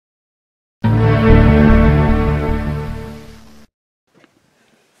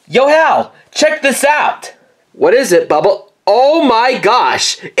Yo, Hal, check this out. What is it, Bubble? Oh my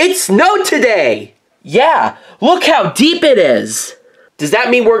gosh, it snowed today. Yeah, look how deep it is. Does that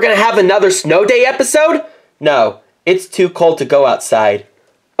mean we're gonna have another snow day episode? No, it's too cold to go outside.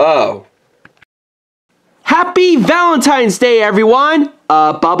 Oh. Happy Valentine's Day, everyone!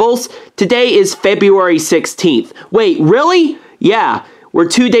 Bubbles, today is February 16th. Wait, really? Yeah, we're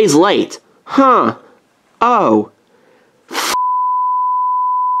 2 days late. Huh. Oh.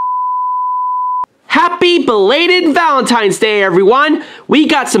 Happy belated Valentine's Day, everyone! We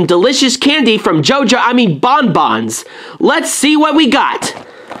got some delicious candy from bonbons. Let's see what we got.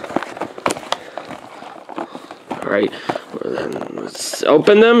 Alright, let's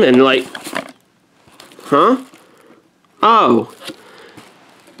open them and Huh? Oh.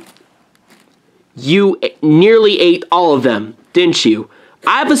 You nearly ate all of them, didn't you?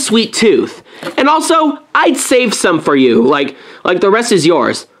 I have a sweet tooth. And also, I'd save some for you, like the rest is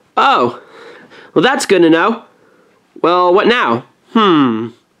yours. Oh. Well, that's good to know. Well, what now?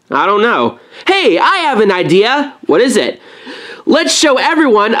 I don't know. Hey, I have an idea. What is it? Let's show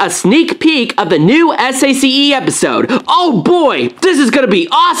everyone a sneak peek of the new SACE episode. Oh boy, this is gonna be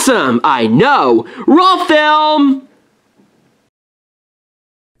awesome. I know. Roll film.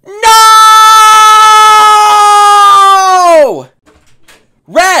 No!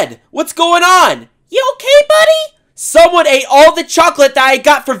 Red, what's going on? You okay, buddy? Someone ate all the chocolate that I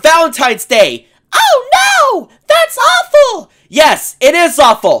got for Valentine's Day. Oh no! That's awful! Yes, it is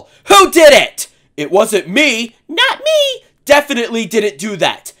awful. Who did it? It wasn't me. Not me. Definitely didn't do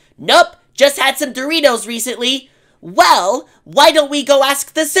that. Nope, just had some Doritos recently. Well, why don't we go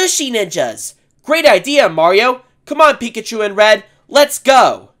ask the sushi ninjas? Great idea, Mario. Come on, Pikachu and Red. Let's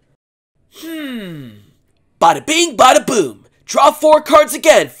go. Bada bing, bada boom. Draw 4 cards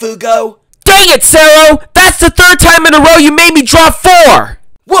again, Fugo. Dang it, Saro! That's the 3rd time in a row you made me draw 4!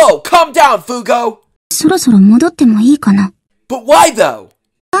 Whoa, calm down, Fugo! そろそろ戻ってもいいかな? But why though?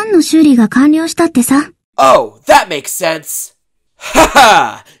 パンの修理が完了したってさ。 Oh, that makes sense.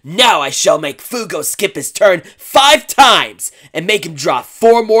 Haha! Now I shall make Fugo skip his turn 5 times and make him draw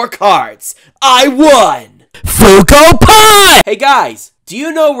 4 more cards. I won! Fugo pie! Hey guys, do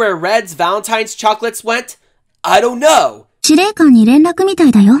you know where Red's Valentine's chocolates went? I don't know. 司令官に連絡みた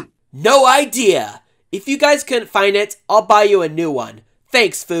いだよ。 No idea. If you guys couldn't find it, I'll buy you a new one.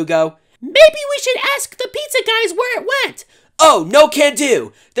 Thanks, Fugo. Maybe we should ask the pizza guys where it went. Oh, no can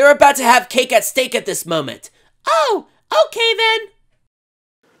do. They're about to have cake at stake at this moment. Oh, okay then.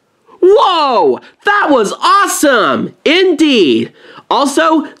 Whoa, that was awesome. Indeed.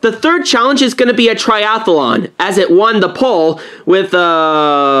 Also, the 3rd challenge is going to be a triathlon, as it won the poll with,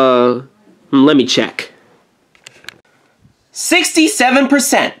 let me check.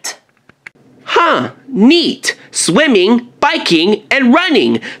 67%. Huh, neat. Swimming, biking, and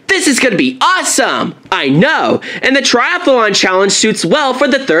running. This is gonna be awesome. I know. And the triathlon challenge suits well for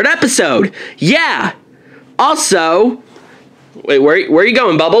the 3rd episode. Yeah. Also, wait, where are you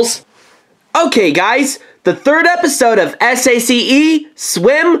going, Bubbles? Okay, guys. The 3rd episode of SACE,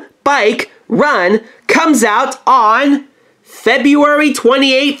 Swim, Bike, Run, comes out on February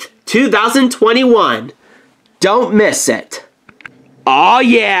 28th, 2021. Don't miss it. Oh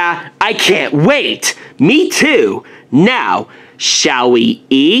yeah, I can't wait. Me too. Now, shall we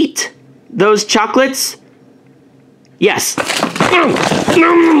eat those chocolates? Yes.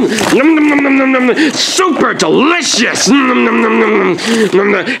 Super delicious.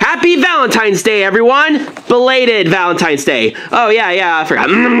 Happy Valentine's Day, everyone. Belated Valentine's Day. Oh yeah, I forgot.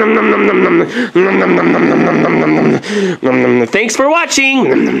 Thanks for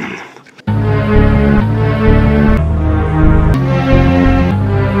watching.